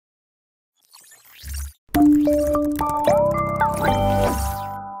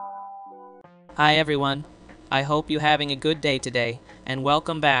Hi everyone, I hope you're having a good day today, and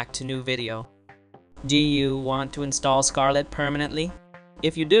welcome back to new video. Do you want to install Scarlet permanently?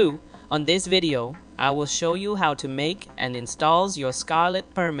 If you do, on this video, I will show you how to make and install your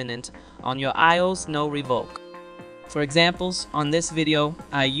Scarlet permanent on your iOS no revoke. For examples, on this video,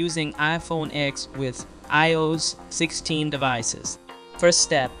 I'm using iPhone X with iOS 16 devices. First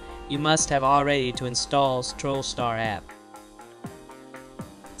step, you must have already to install Trollstar app.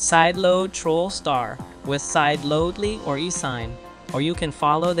 Sideload Trollstar with Sideloadly or Esign, or you can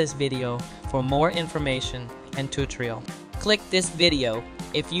follow this video for more information and tutorial. Click this video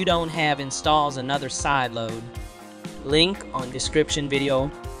if you don't have installed another Sideload. Link on description video.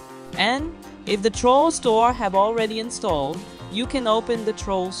 And if the Trollstar have already installed, you can open the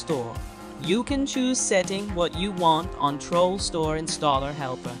Trollstar. You can choose setting what you want on Trollstar installer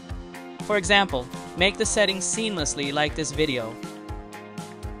helper. For example, make the settings seamlessly like this video.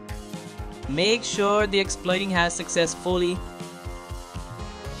 Make sure the exploiting has successfully.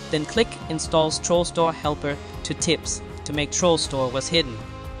 Then click Installs Trollstar Helper to Tips to make Trollstar was hidden.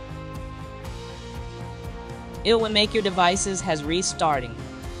 It will make your devices has restarting.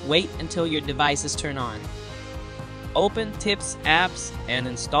 Wait until your devices turn on. Open Tips Apps and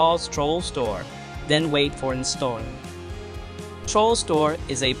installs Trollstar. Then wait for installing. Trollstar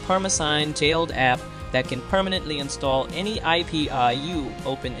is a perma-signed jailed app that can permanently install any API you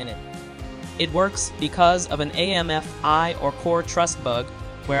open in it. It works because of an AMFI or core trust bug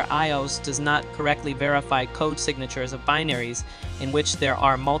where iOS does not correctly verify code signatures of binaries in which there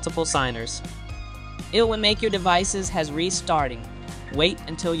are multiple signers. It will make your devices has restarting. Wait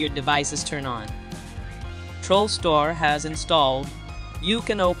until your devices turn on. Trollstar has installed. You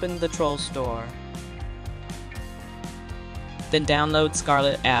can open the Trollstar. Then download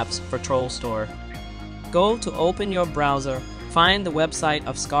Scarlet apps for Trollstar. Go to open your browser. Find the website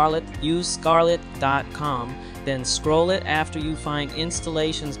of Scarlet, use scarlet.com, then scroll it after you find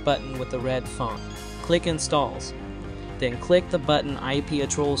Installations button with the red font. Click Installs. Then click the button IP a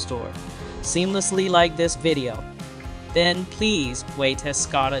Trollstar, seamlessly like this video. Then please wait as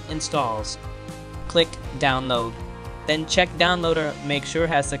Scarlet installs. Click Download. Then check Downloader, make sure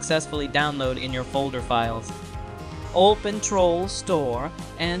has successfully downloaded in your folder files. Open Trollstar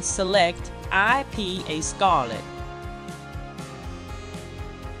and select IP a Scarlet.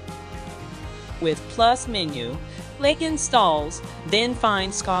 With plus menu, click Installs, then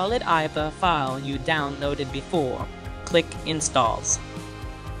find Scarlet IPA file you downloaded before. Click Installs.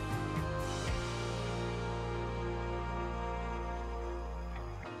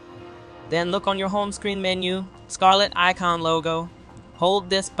 Then look on your home screen menu, Scarlet icon logo. Hold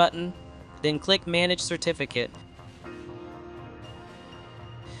this button, then click Manage Certificate.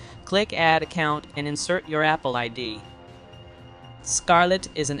 Click Add Account and insert your Apple ID. Scarlet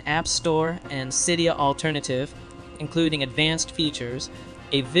is an App Store and Cydia alternative, including advanced features,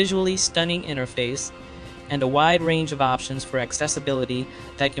 a visually stunning interface, and a wide range of options for accessibility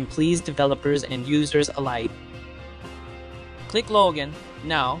that can please developers and users alike. Click Login.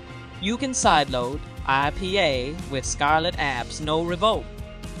 Now, you can sideload IPA with Scarlet apps no revoke.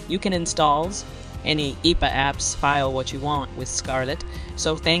 You can install any IPA apps file what you want with Scarlet,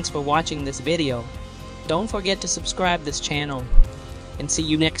 so thanks for watching this video. Don't forget to subscribe this channel, and see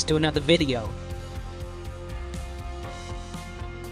you next to another video.